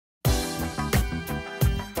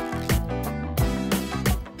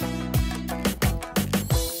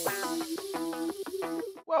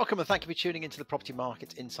Welcome and thank you for tuning into the Property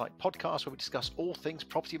Market Insight podcast, where we discuss all things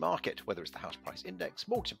property market, whether it's the house price index,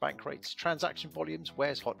 mortgage and bank rates, transaction volumes,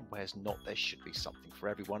 where's hot and where's not. There should be something for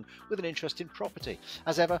everyone with an interest in property.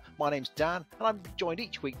 As ever, my name's Dan and I'm joined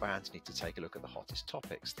each week by Anthony to take a look at the hottest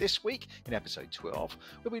topics. This week, in episode 12,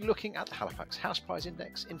 we'll be looking at the Halifax House Price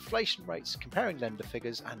Index, inflation rates, comparing lender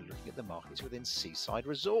figures and looking at the markets within seaside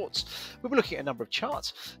resorts. We'll be looking at a number of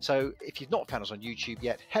charts, so if you've not found us on YouTube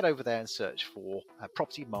yet, head over there and search for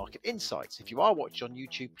Property Market Insights. If you are watching on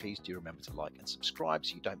YouTube, please do remember to like and subscribe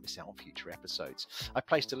so you don't miss out on future episodes. I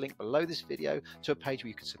placed a link below this video to a page where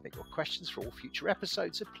you can submit your questions for all future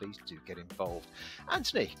episodes, so please do get involved.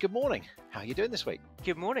 Anthony, good morning. How are you doing this week?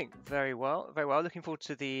 Good morning. Very well, very well. Looking forward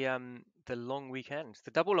to the long weekend,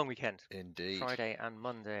 the double long weekend. Indeed. Friday and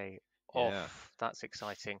Monday off. Yeah. That's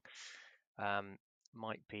exciting.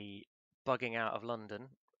 Might be bugging out of London.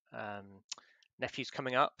 Nephew's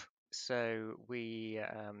coming up. So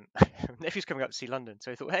nephew's coming up to see London.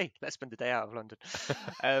 So I thought, hey, let's spend the day out of London.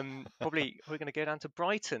 Probably we're going to go down to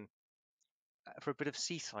Brighton for a bit of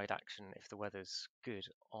seaside action if the weather's good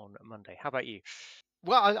on Monday. How about you?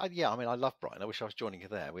 Well, I love Brighton. I wish I was joining you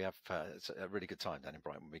there. We have it's a really good time down in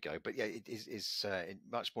Brighton when we go. But yeah, it is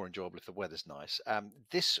much more enjoyable if the weather's nice.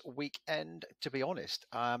 This weekend, to be honest,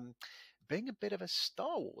 being a bit of a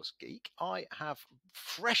Star Wars geek, I have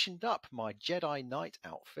freshened up my Jedi Knight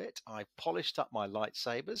outfit. I've polished up my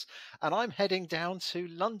lightsabers, and I'm heading down to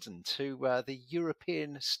London to the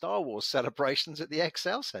European Star Wars celebrations at the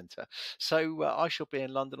Excel Centre. So I shall be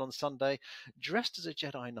in London on Sunday, dressed as a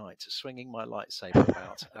Jedi Knight, swinging my lightsaber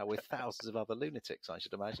about with thousands of other lunatics, I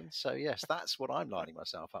should imagine. So yes, that's what I'm lining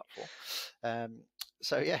myself up for.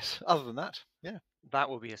 So yes, other than that, yeah. That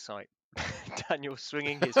will be a sight. Daniel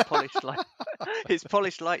swinging his polished lightsaber.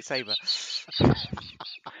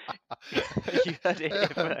 You heard it here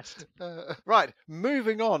first. Right,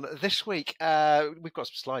 moving on. This week, we've got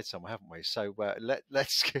some slides somewhere, haven't we? So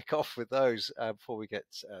let's kick off with those before we get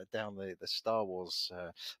down the Star Wars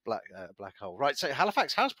black hole. Right, so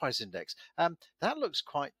Halifax House Price Index. That looks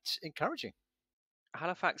quite encouraging.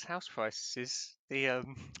 Halifax house prices.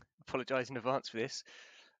 Apologise in advance for this.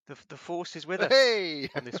 The force is with us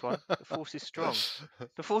on this one. The force is strong.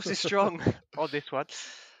 The force is strong on this one.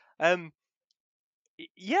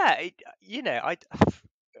 It's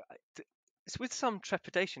with some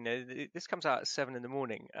trepidation. This comes out at 7 in the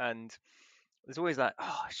morning, and there's always that,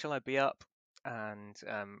 shall I be up and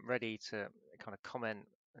ready to kind of comment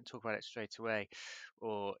and talk about it straight away,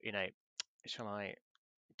 or shall I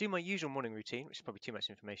do my usual morning routine, which is probably too much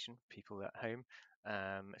information for people at home,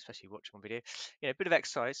 especially watching on video. A bit of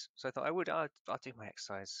exercise. So I thought I'll do my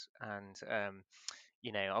exercise, and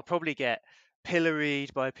I'll probably get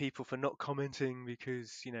pilloried by people for not commenting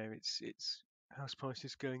because it's house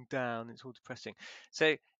prices going down. It's all depressing.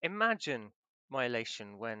 So imagine my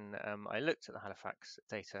elation when I looked at the Halifax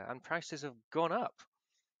data and prices have gone up,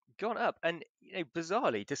 and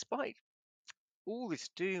bizarrely, despite all this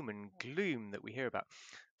doom and gloom that we hear about,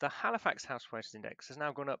 the Halifax House Price Index has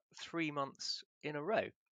now gone up 3 months in a row.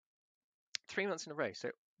 3 months in a row. So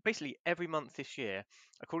basically every month this year,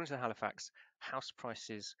 according to the Halifax, house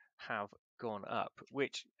prices have gone up,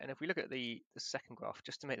 and if we look at the second graph,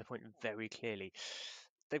 just to make the point very clearly,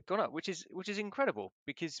 they've gone up, which is incredible,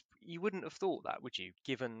 because you wouldn't have thought that, would you,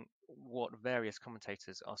 given what various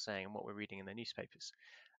commentators are saying and what we're reading in the newspapers.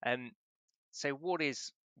 So what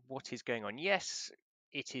is going on? Yes,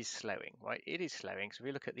 it is slowing, right? It is slowing. So if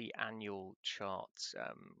we look at the annual charts,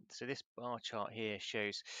 so this bar chart here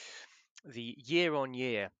shows the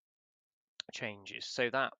year-on-year changes. So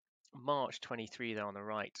that March 23 there on the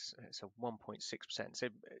right, so 1.6%. So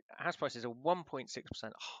house prices are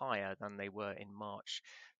 1.6% higher than they were in March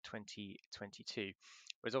 2022.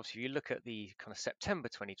 Whereas obviously if you look at the kind of September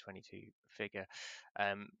 2022 figure,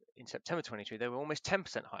 in September 2022 they were almost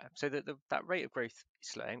 10% higher. So that rate of growth is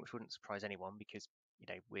slowing, which wouldn't surprise anyone, because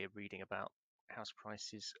we're reading about house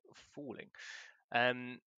prices falling.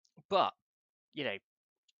 But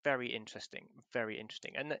very interesting,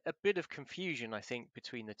 and a bit of confusion, I think,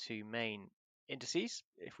 between the two main indices.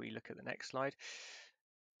 If we look at the next slide,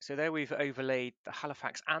 so there we've overlaid the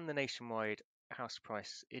Halifax and the nationwide house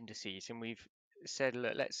price indices, and we've said,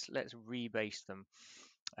 look, let's rebase them.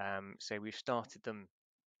 So we've started them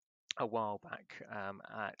a while back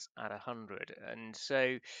at 100, and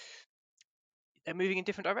so they're moving in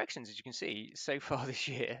different directions, as you can see so far this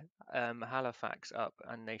year. Halifax up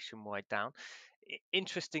and nationwide down.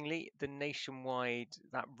 Interestingly, the nationwide,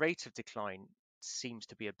 that rate of decline seems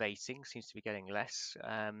to be abating, seems to be getting less,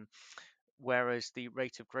 whereas the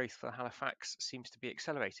rate of growth for Halifax seems to be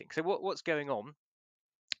accelerating. So what's going on?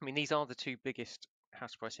 I mean, these are the two biggest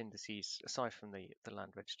house price indices aside from the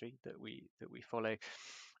land registry that we follow,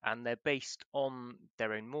 and they're based on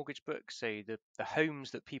their own mortgage book. So the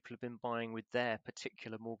homes that people have been buying with their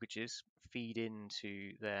particular mortgages feed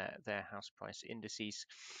into their house price indices,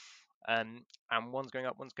 and one's going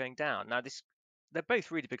up, one's going down. Now they're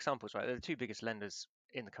both really big samples, right? They're the two biggest lenders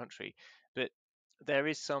in the country, but there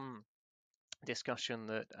is some discussion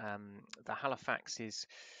that the Halifax is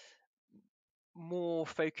more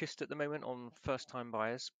focused at the moment on first-time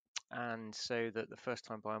buyers, and so that the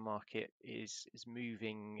first-time buyer market is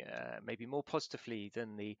moving maybe more positively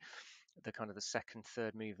than the kind of the second,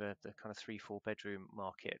 third mover, the kind of 3-4 bedroom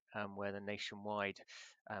market, where the nationwide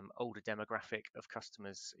older demographic of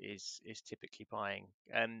customers is typically buying.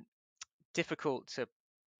 Difficult to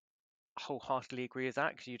wholeheartedly agree with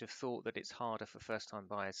that, because you'd have thought that it's harder for first-time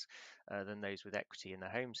buyers than those with equity in their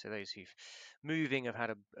home. So those who've moving have had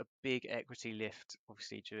a big equity lift,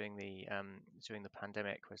 obviously during the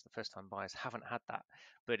pandemic, whereas the first-time buyers haven't had that.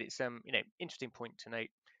 But it's interesting point to note.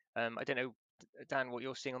 I don't know, Dan, what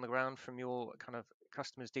you're seeing on the ground from your kind of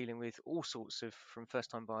customers dealing with all sorts of, from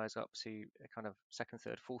first-time buyers up to kind of second,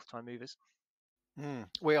 third, fourth-time movers.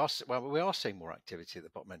 We are seeing more activity at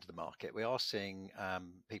the bottom end of the market. We are seeing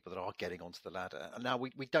people that are getting onto the ladder. And now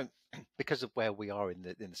we don't, because of where we are in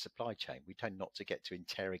the supply chain, we tend not to get to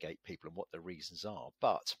interrogate people and what the reasons are.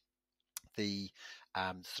 But the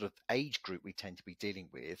sort of age group we tend to be dealing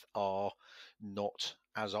with are not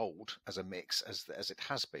as old as a mix as it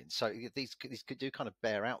has been. So these do kind of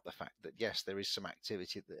bear out the fact that yes, there is some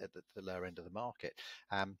activity at the lower end of the market.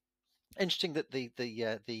 Interesting that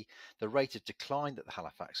the rate of decline that the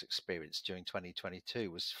Halifax experienced during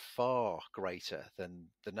 2022 was far greater than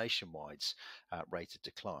the nationwide's rate of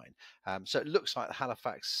decline. So it looks like the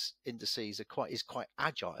Halifax indices is quite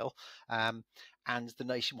agile, and the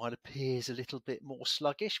nationwide appears a little bit more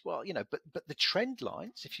sluggish. Well, but the trend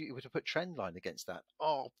lines, if you were to put trend line against that,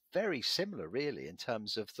 are very similar, really, in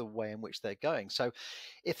terms of the way in which they're going. So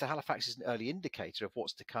if the Halifax is an early indicator of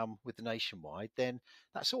what's to come with the nationwide, then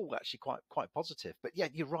that's all actually quite positive. But yeah,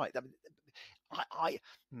 you're right. I mean, I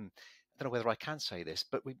don't know whether I can say this,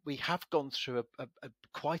 but we have gone through a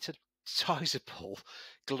quite a sizable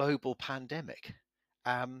global pandemic.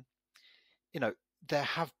 There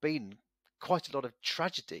have been quite a lot of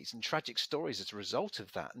tragedies and tragic stories as a result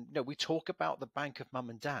of that. And we talk about the bank of mum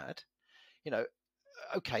and dad.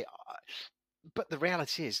 Okay, but the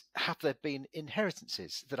reality is, have there been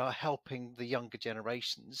inheritances that are helping the younger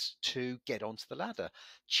generations to get onto the ladder?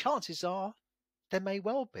 Chances are there may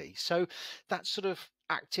well be. So that sort of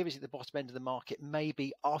activity at the bottom end of the market may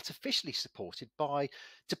be artificially supported by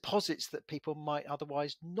deposits that people might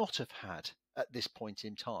otherwise not have had at this point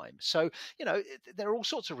in time. So, there are all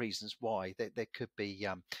sorts of reasons why there could be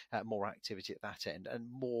more activity at that end and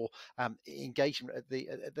more engagement at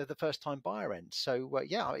the first time buyer end. So,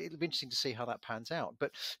 it'll be interesting to see how that pans out.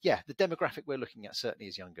 But yeah, the demographic we're looking at certainly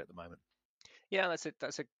is younger at the moment. Yeah,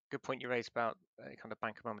 that's a good point you raised about kind of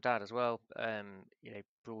bank of mum and dad as well.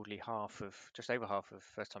 Broadly just over half of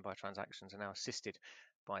first-time buyer transactions are now assisted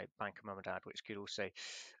by bank of mum and dad, which could also,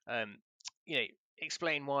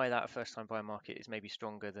 explain why that first-time buyer market is maybe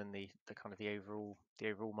stronger than the kind of the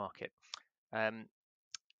overall market. And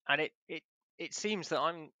it seems that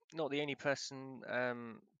I'm not the only person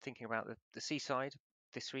thinking about the seaside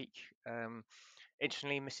this week.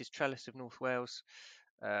 Interestingly, Mrs. Trellis of North Wales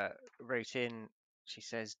wrote in. She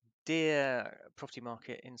says, "Dear Property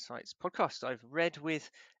Market Insights podcast, I've read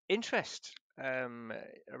with interest a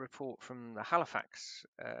report from the Halifax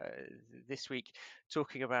this week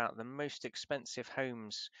talking about the most expensive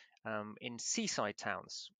homes in seaside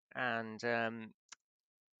towns, and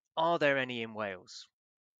are there any in Wales,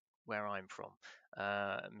 where I'm from?"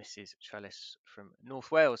 Mrs. Trellis from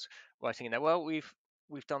North Wales writing in there. Well,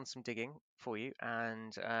 we've done some digging for you,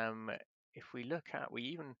 and if we look at,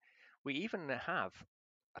 we even have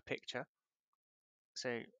a picture.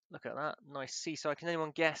 So look at that, nice seaside. Can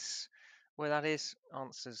anyone guess where that is?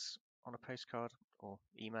 Answers on a postcard or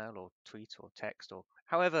email or tweet or text or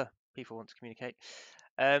however people want to communicate.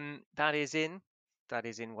 That is in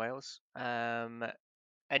Wales.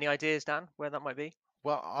 Any ideas, Dan, where that might be?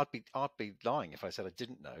 Well, I'd be lying if I said I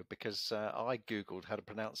didn't know, because I googled how to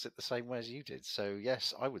pronounce it the same way as you did. So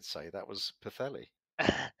yes, I would say that was Pwllheli.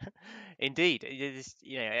 Indeed,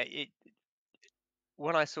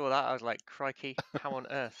 when I saw that, I was like, "Crikey, how on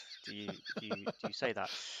earth do you say that?"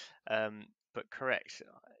 But correct.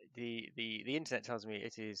 The internet tells me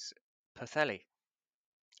it is Pwllheli.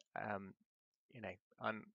 I'm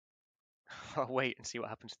I'll wait and see what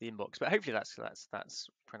happens to the inbox, but hopefully that's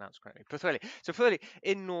pronounced correctly. Pwllheli. So Pwllheli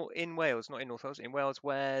in Wales, not in North Wales, in Wales,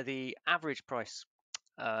 where the average price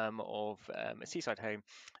of a seaside home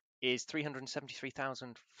is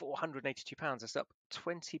 £373,482. That's up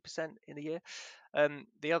 20% in a year.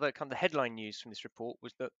 The other kind of the headline news from this report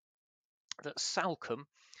was that Salcombe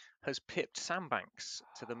has pipped Sandbanks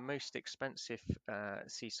to the most expensive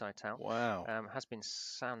seaside town. Wow. Has been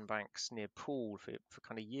Sandbanks near Poole for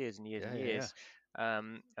kind of years and years and Yeah. years.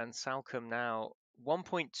 And Salcombe now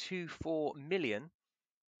 1.24 million,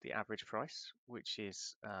 the average price, which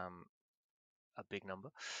is a big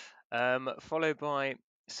number. Followed by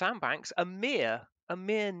Sandbanks, a mere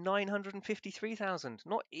 953,000,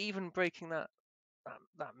 not even breaking that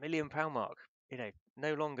 £1 million mark.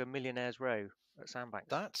 No longer millionaires row at Sandbanks.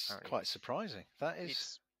 That's apparently. quite surprising. That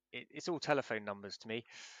is. It's all telephone numbers to me.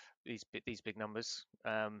 These big numbers.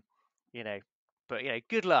 But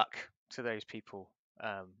good luck to those people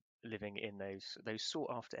living in those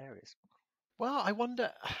sought after areas. Well, I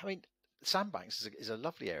wonder. I mean, Sandbanks is a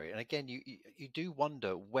lovely area, and again, you do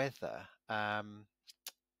wonder whether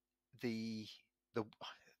the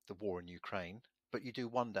war in Ukraine, but you do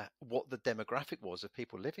wonder what the demographic was of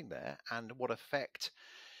people living there and what effect.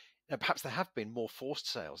 Perhaps there have been more forced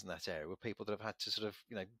sales in that area with people that have had to sort of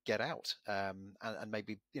get out, and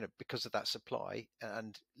maybe because of that supply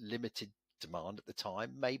and limited demand at the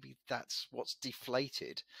time, maybe that's what's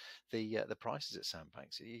deflated the prices at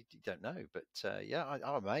Sandbanks. You don't know, but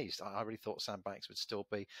I'm amazed. I really thought Sandbanks would still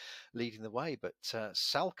be leading the way, but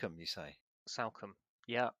Salcombe, you say? Salcombe,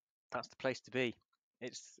 yeah, that's the place to be.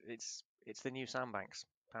 It's the new Sandbanks,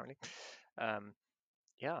 apparently.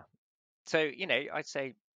 Yeah. So I'd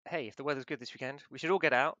say, hey, if the weather's good this weekend, we should all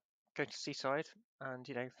get out, go to seaside, and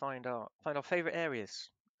find our favourite areas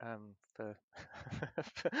for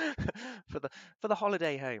for the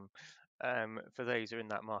holiday home, for those who are in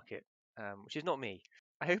that market, which is not me.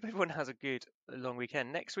 I hope everyone has a good long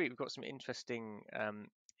weekend. Next week we've got some interesting,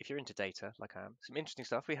 if you're into data like I am, some interesting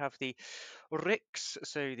stuff. We have the RICS,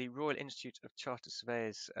 so the Royal Institute of Chartered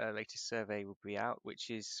Surveyors latest survey will be out, which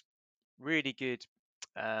is really good.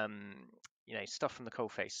 Stuff from the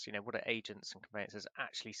coalface. What are agents and conveyancers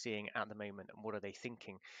actually seeing at the moment, and what are they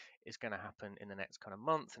thinking is going to happen in the next kind of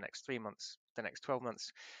month, the next 3 months, the next 12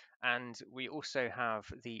 months. And we also have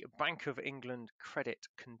the Bank of England Credit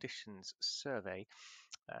Conditions Survey,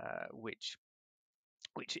 which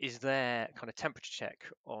is their kind of temperature check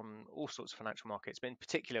on all sorts of financial markets, but in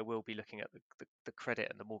particular we'll be looking at the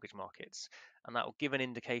credit and the mortgage markets, and that will give an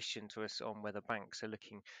indication to us on whether banks are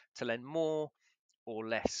looking to lend more or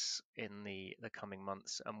less in the coming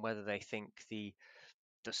months, and whether they think the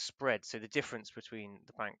spread, so the difference between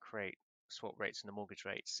the bank rate, swap rates, and the mortgage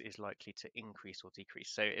rates, is likely to increase or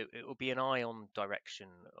decrease. So it will be an eye on direction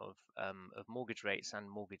of mortgage rates and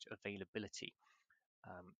mortgage availability.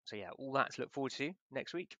 So yeah, all that to look forward to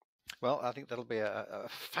next week. Well, I think that'll be a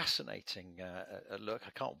fascinating look.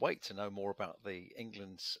 I can't wait to know more about the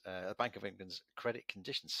Bank of England's Credit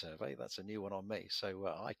Conditions Survey. That's a new one on me, so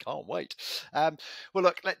I can't wait. Well,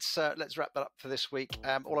 look, let's wrap that up for this week.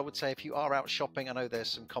 All I would say, if you are out shopping, I know there's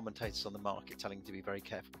some commentators on the market telling you to be very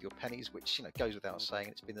careful with your pennies, which goes without saying.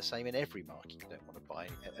 It's been the same in every market. You don't want to buy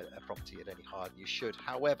a property at any higher than you should.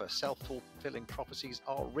 However, self-fulfilling prophecies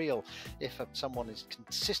are real. If someone is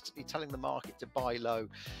consistently telling the market to buy low,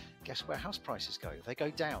 guess where house prices go? They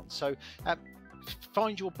go down. So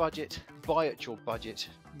find your budget, buy at your budget,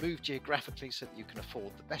 move geographically so that you can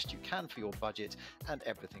afford the best you can for your budget, and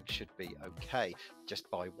everything should be okay.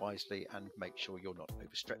 Just buy wisely and make sure you're not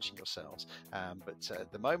overstretching yourselves. But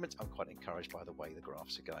at the moment, I'm quite encouraged by the way the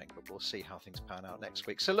graphs are going, but we'll see how things pan out next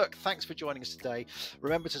week. So look, thanks for joining us today.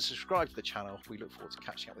 Remember to subscribe to the channel. We look forward to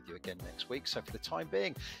catching up with you again next week. So for the time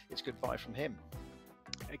being, it's goodbye from him.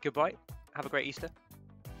 Goodbye. Have a great Easter.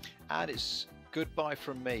 And it's goodbye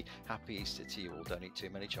from me. Happy Easter to you all. Don't eat too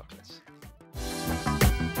many chocolates.